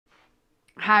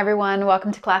Hi everyone,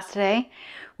 welcome to class today.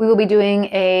 We will be doing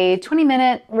a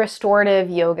 20-minute restorative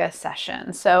yoga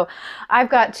session. So I've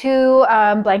got two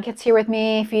blankets here with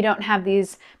me. If you don't have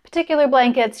these particular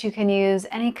blankets, you can use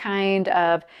any kind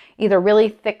of either really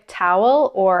thick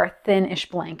towel or thin-ish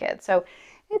blanket. So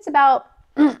it's about,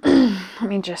 let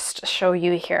me just show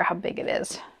you here how big it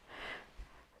is.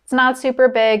 It's not super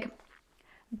big,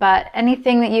 but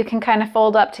anything that you can kind of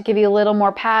fold up to give you a little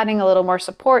more padding, a little more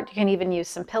support. You can even use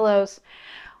some pillows.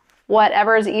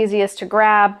 Whatever is easiest to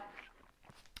grab,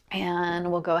 and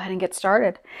we'll go ahead and get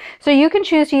started. So you can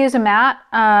choose to use a mat.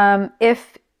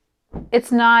 If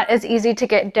it's not as easy to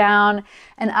get down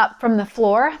and up from the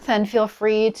floor, then feel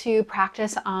free to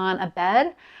practice on a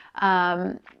bed.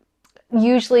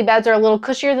 Usually beds are a little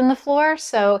cushier than the floor,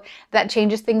 so that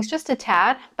changes things just a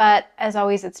tad. But as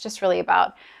always, it's just really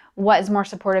about what is more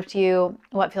supportive to you,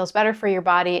 what feels better for your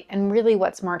body, and really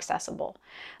what's more accessible.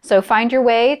 So find your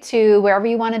way to wherever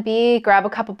you want to be, grab a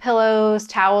couple pillows,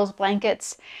 towels,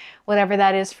 blankets, whatever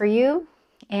that is for you,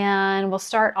 and we'll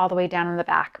start all the way down in the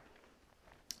back.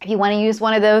 If you want to use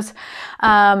one of those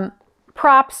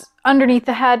props underneath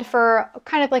the head for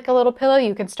kind of like a little pillow,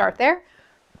 you can start there.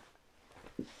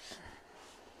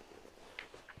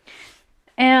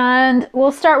 And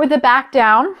we'll start with the back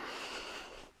down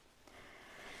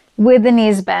with the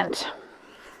knees bent.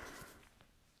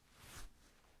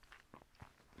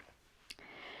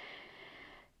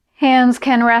 Hands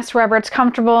can rest wherever it's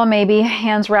comfortable. Maybe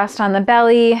hands rest on the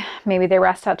belly. Maybe they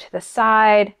rest out to the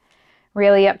side.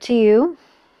 Really up to you.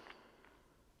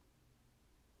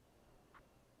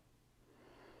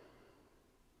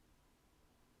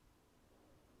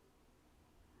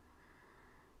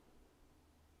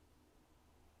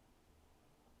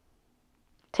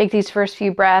 Take these first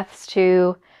few breaths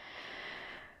to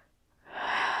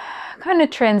kind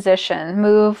of transition,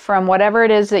 move from whatever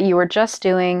it is that you were just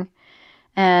doing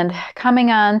and coming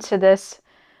on to this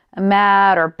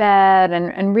mat or bed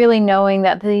and really knowing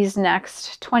that these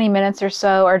next 20 minutes or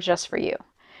so are just for you.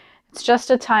 It's just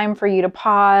a time for you to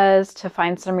pause, to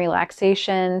find some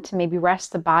relaxation, to maybe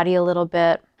rest the body a little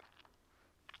bit.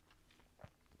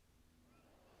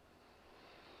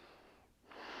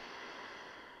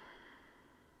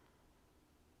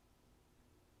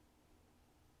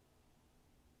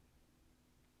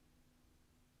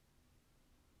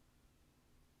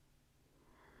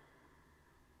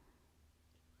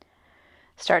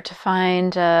 Start to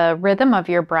find a rhythm of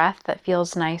your breath that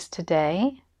feels nice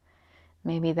today.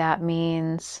 Maybe that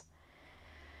means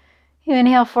you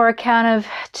inhale for a count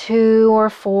of 2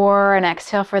 or 4 and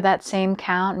exhale for that same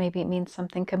count. Maybe it means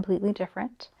something completely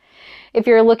different. If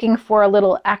you're looking for a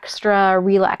little extra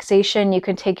relaxation, you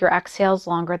can take your exhales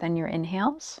longer than your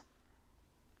inhales.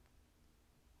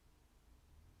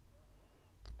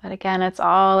 But again, it's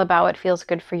all about what feels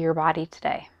good for your body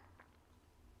today.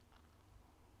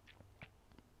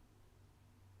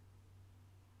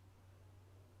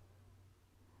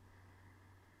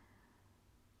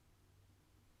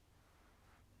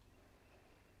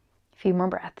 A few more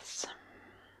breaths.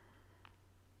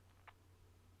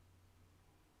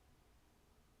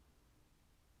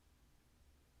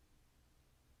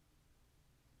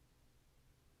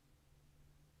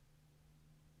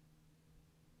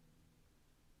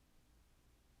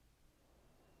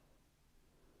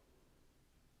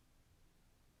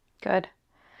 Good.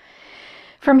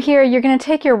 From here, you're going to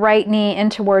take your right knee in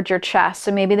towards your chest.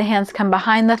 So maybe the hands come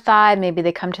behind the thigh, maybe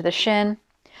they come to the shin.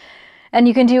 And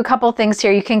you can do a couple things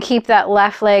here. You can keep that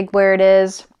left leg where it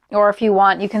is, or if you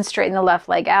want, you can straighten the left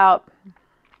leg out.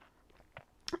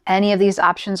 Any of these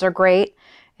options are great.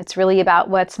 It's really about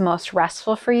what's most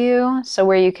restful for you. So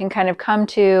where you can kind of come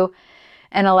to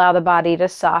and allow the body to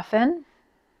soften.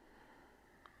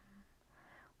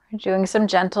 We're doing some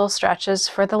gentle stretches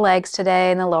for the legs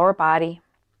today and the lower body.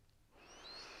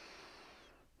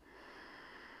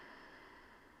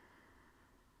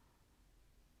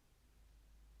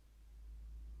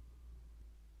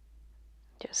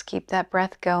 Just keep that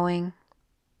breath going.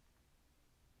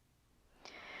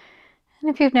 And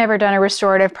if you've never done a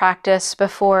restorative practice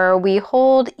before, we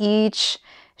hold each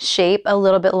shape a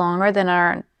little bit longer than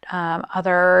our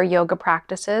other yoga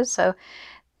practices. So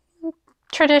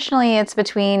traditionally it's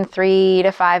between 3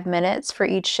 to 5 minutes for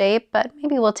each shape, but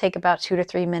maybe we'll take about 2 to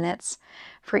 3 minutes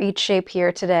for each shape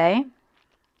here today.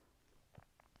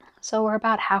 So we're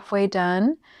about halfway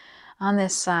done on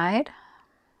this side.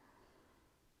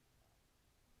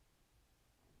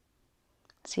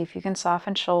 See if you can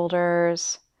soften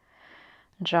shoulders,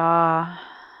 jaw,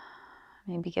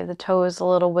 maybe give the toes a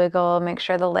little wiggle, make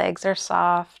sure the legs are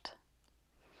soft.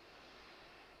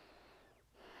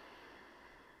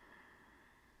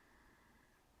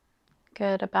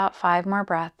 Good, about 5 more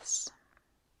breaths.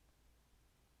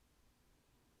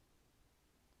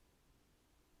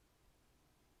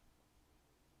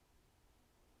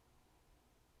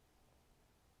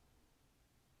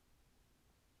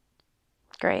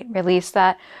 Great. Release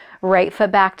that right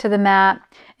foot back to the mat.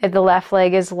 If the left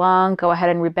leg is long, go ahead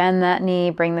and rebend that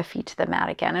knee, bring the feet to the mat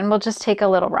again, and we'll just take a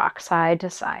little rock side to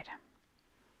side.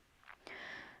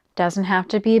 Doesn't have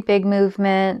to be a big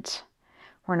movement.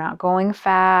 We're not going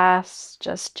fast,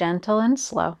 just gentle and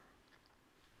slow.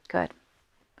 Good.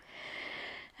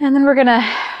 And then we're gonna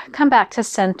come back to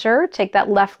center, take that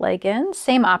left leg in,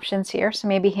 same options here. So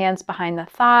maybe hands behind the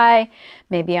thigh,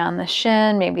 maybe on the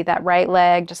shin, maybe that right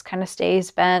leg just kind of stays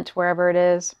bent wherever it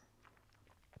is.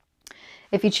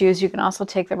 If you choose, you can also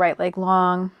take the right leg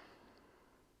long.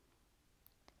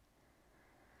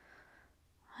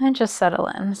 And just settle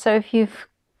in. So if you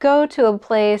go to a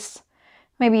place,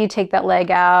 maybe you take that leg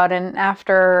out and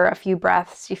after a few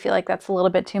breaths, you feel like that's a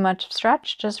little bit too much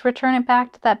stretch, just return it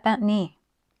back to that bent knee.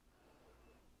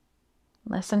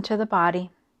 Listen to the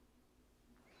body.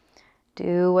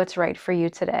 Do what's right for you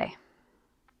today.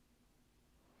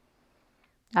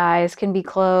 Eyes can be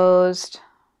closed.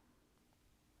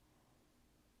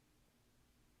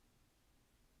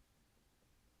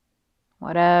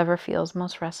 Whatever feels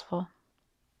most restful.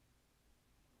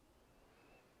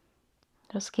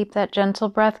 Just keep that gentle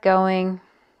breath going.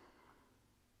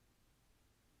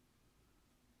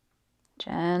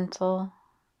 Gentle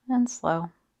and slow.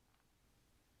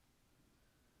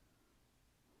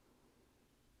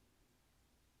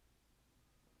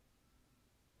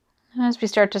 And as we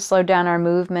start to slow down our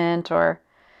movement or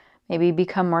maybe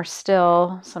become more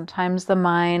still, sometimes the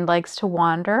mind likes to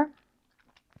wander.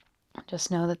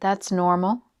 Just know that that's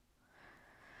normal.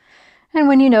 And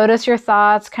when you notice your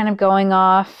thoughts kind of going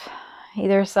off,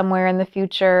 either somewhere in the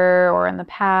future or in the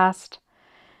past,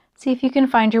 see if you can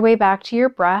find your way back to your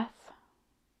breath.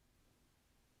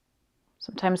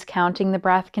 Sometimes counting the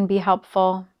breath can be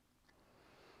helpful.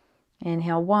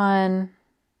 Inhale 1,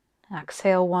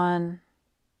 exhale 1.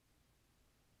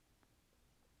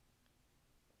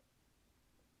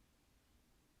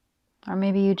 Or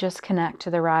maybe you just connect to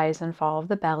the rise and fall of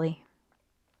the belly.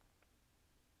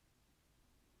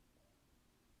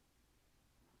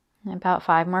 And about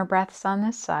 5 more breaths on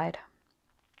this side.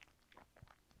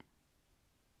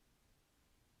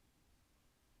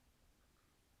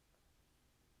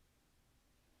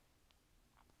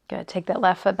 Good. Take that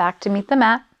left foot back to meet the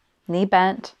mat, knee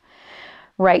bent.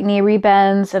 Right knee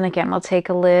rebends, and again, we'll take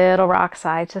a little rock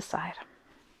side to side.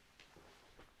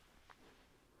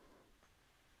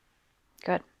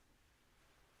 Good.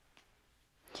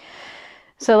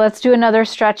 So let's do another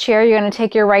stretch here. You're going to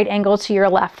take your right ankle to your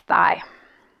left thigh.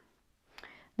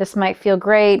 This might feel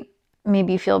great.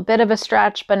 Maybe you feel a bit of a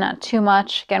stretch, but not too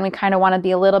much. Again, we kind of want to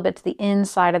be a little bit to the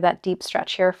inside of that deep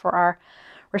stretch here for our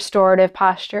restorative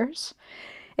postures.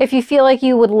 If you feel like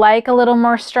you would like a little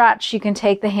more stretch, you can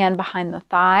take the hand behind the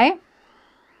thigh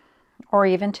or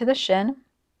even to the shin.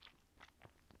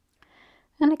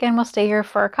 And again, we'll stay here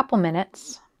for a couple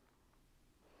minutes.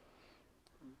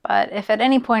 But if at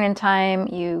any point in time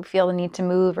you feel the need to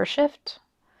move or shift,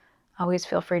 always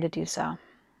feel free to do so.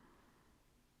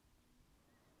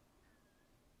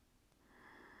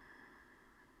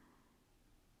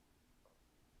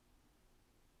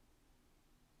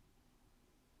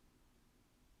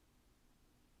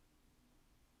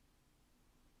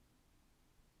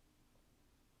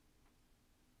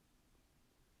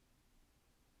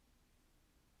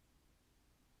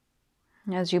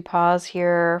 As you pause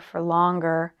here for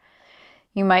longer,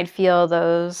 you might feel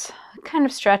those kind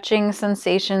of stretching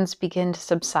sensations begin to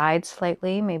subside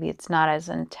slightly. Maybe it's not as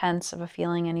intense of a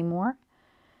feeling anymore.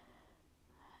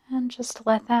 And just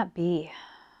let that be.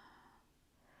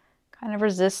 Kind of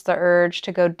resist the urge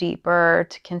to go deeper,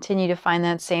 to continue to find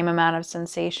that same amount of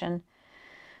sensation.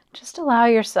 Just allow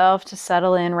yourself to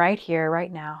settle in right here,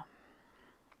 right now.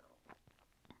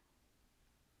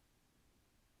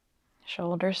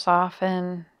 Shoulders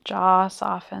soften, jaw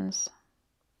softens.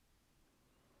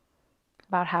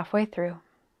 About halfway through.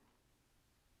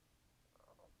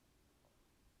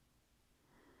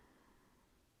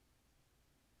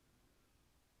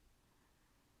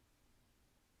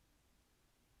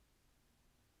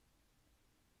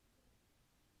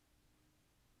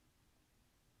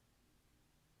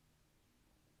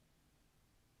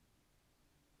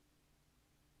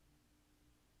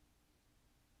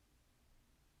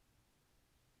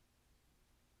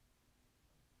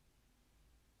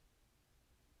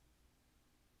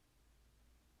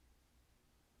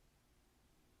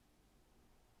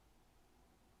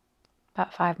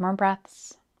 About 5 more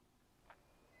breaths.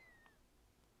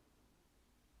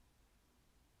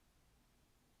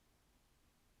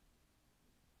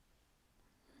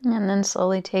 And then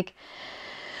slowly take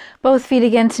both feet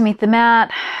again to meet the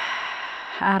mat.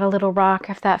 Add a little rock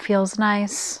if that feels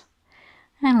nice.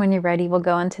 And when you're ready, we'll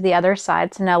go into the other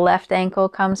side. So now left ankle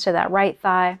comes to that right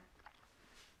thigh.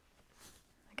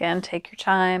 Again, take your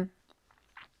time.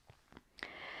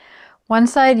 One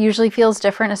side usually feels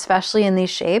different, especially in these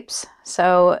shapes.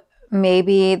 So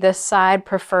maybe this side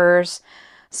prefers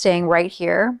staying right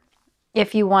here.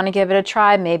 If you want to give it a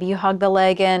try, maybe you hug the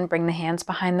leg in, bring the hands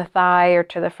behind the thigh or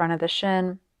to the front of the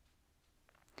shin.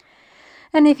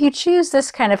 And if you choose this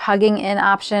kind of hugging in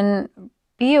option,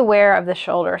 be aware of the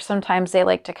shoulder. Sometimes they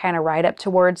like to kind of ride up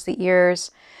towards the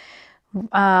ears.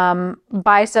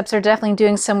 Biceps are definitely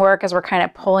doing some work as we're kind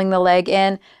of pulling the leg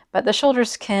in, but the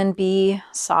shoulders can be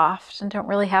soft and don't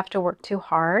really have to work too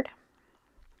hard.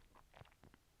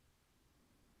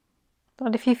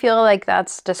 But if you feel like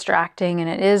that's distracting and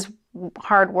it is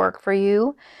hard work for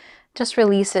you, just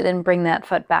release it and bring that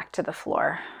foot back to the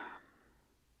floor.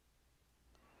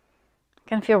 It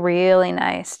can feel really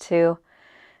nice to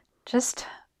just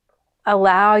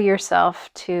allow yourself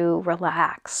to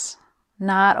relax,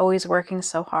 not always working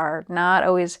so hard, not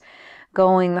always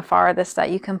going the farthest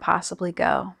that you can possibly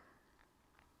go.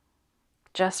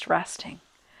 Just resting.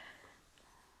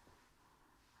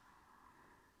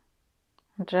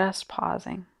 Just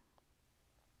pausing.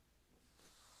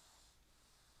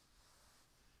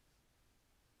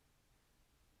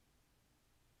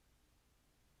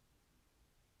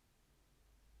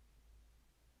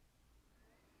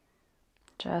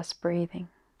 Just breathing.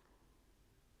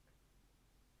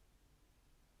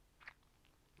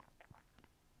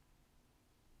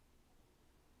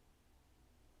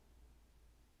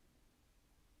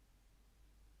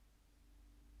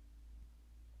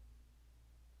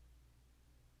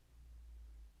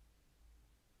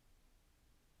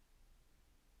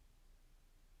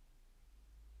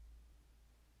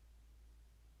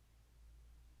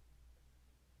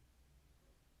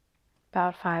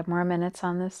 About 5 more minutes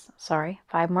on this,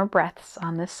 5 more breaths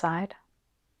on this side.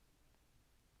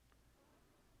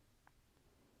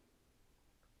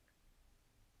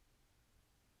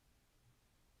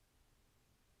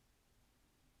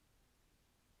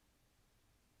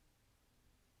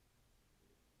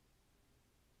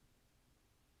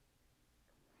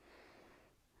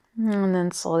 And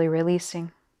then slowly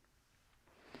releasing,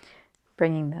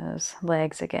 bringing those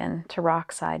legs again to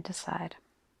rock side to side.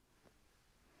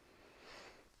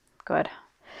 Good.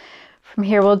 From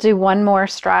here, we'll do one more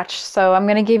stretch. So I'm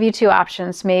going to give you 2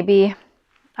 options. Maybe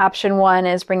option 1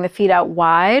 is bring the feet out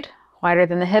wide, wider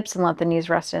than the hips, and let the knees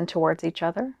rest in towards each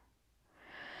other.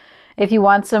 If you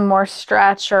want some more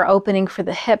stretch or opening for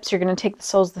the hips, you're going to take the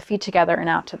soles of the feet together and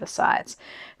out to the sides.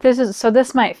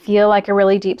 This might feel like a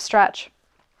really deep stretch.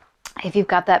 If you've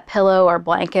got that pillow or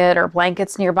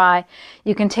blankets nearby,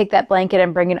 you can take that blanket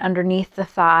and bring it underneath the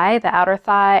thigh, the outer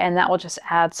thigh, and that will just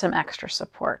add some extra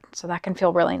support. So that can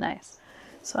feel really nice.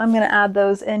 So I'm going to add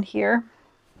those in here.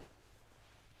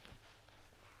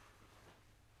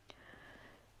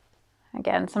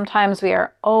 Again, sometimes we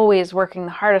are always working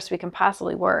the hardest we can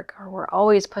possibly work, or we're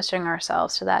always pushing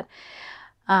ourselves to that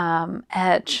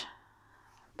edge.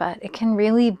 But it can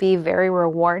really be very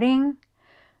rewarding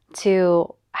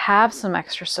to have some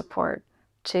extra support,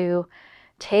 to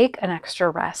take an extra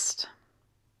rest,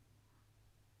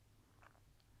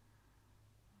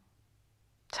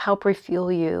 to help refuel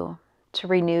you, to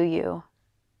renew you.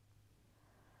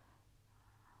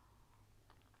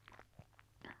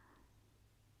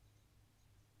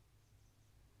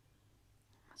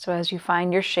 So as you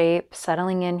find your shape,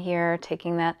 settling in here,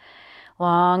 taking that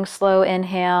long, slow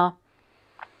inhale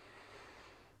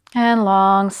and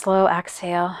long, slow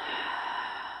exhale.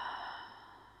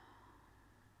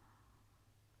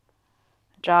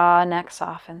 Jaw, neck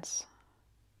softens.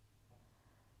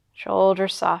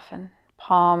 Shoulders soften.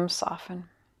 Palms soften.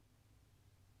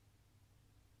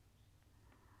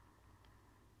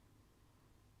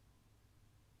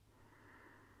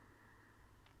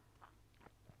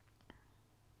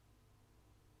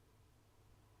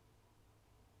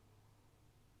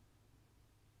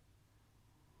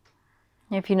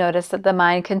 If you notice that the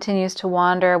mind continues to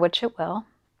wander, which it will,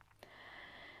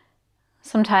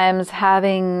 sometimes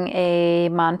having a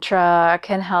mantra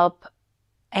can help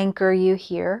anchor you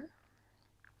here.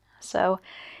 So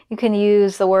you can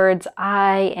use the words,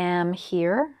 I am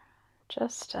here,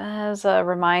 just as a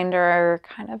reminder,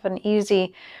 kind of an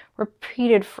easy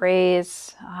repeated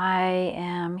phrase, I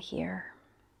am here.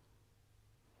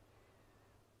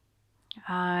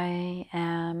 I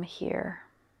am here.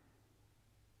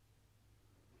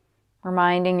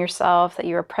 Reminding yourself that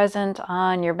you are present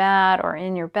on your mat or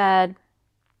in your bed.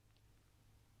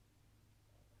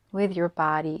 with your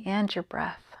body and your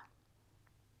breath.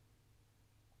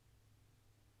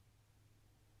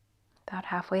 About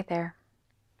halfway there.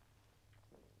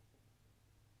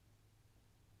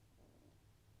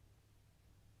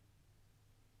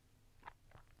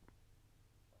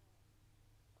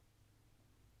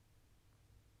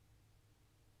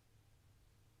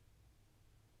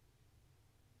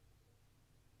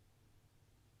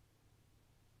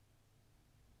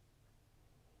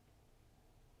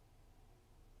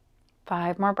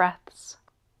 Five more breaths.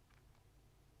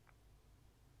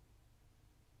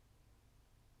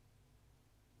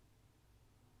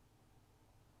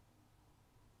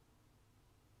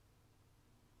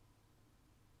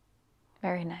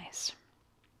 Very nice.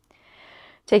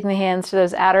 Taking the hands to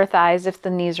those outer thighs if the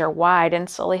knees are wide, and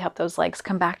slowly help those legs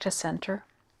come back to center.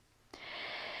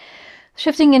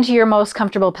 Shifting into your most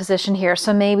comfortable position here.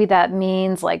 So maybe that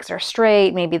means legs are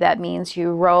straight. Maybe that means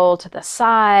you roll to the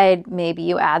side. Maybe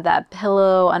you add that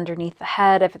pillow underneath the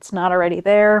head if it's not already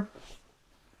there.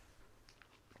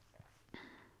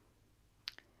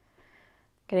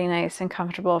 Getting nice and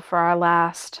comfortable for our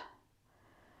last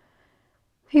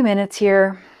few minutes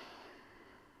here.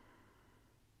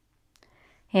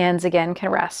 Hands again can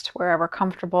rest wherever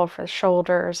comfortable for the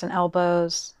shoulders and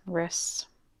elbows, wrists.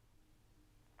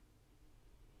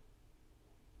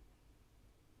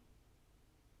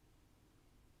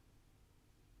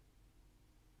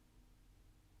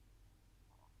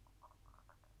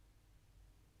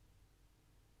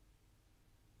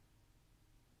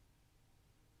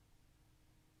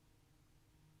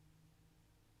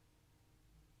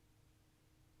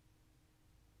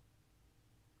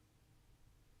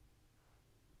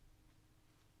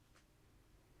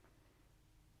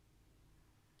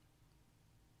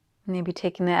 Maybe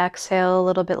taking the exhale a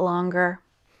little bit longer.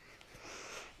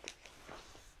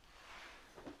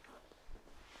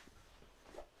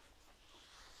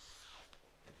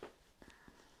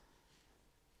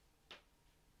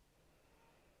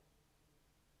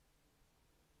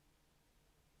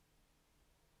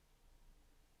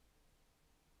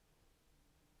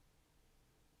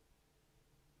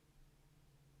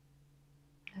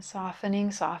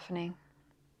 Softening, softening.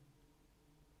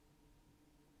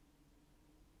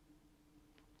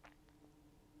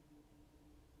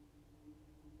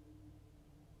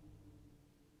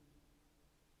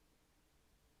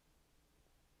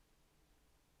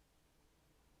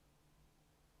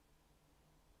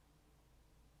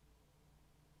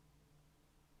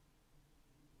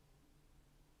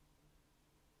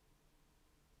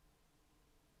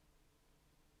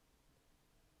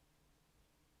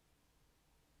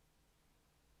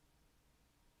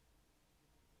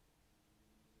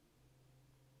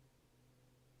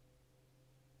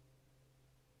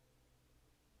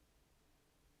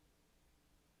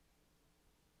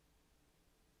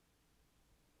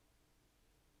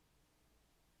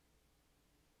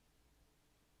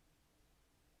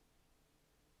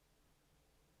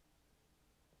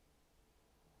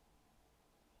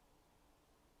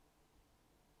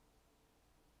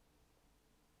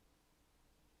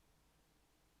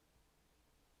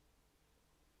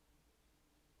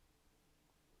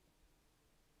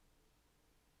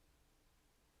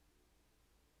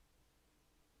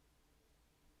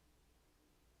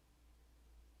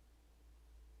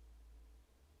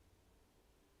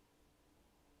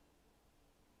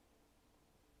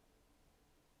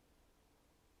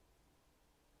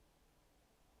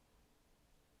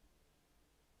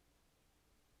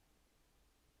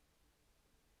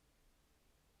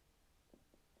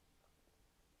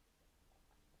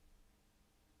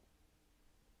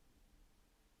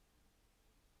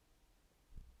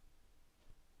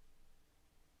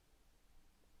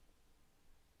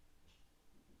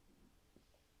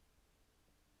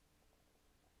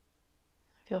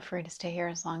 Feel free to stay here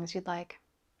as long as you'd like.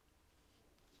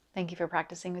 Thank you for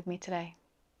practicing with me today.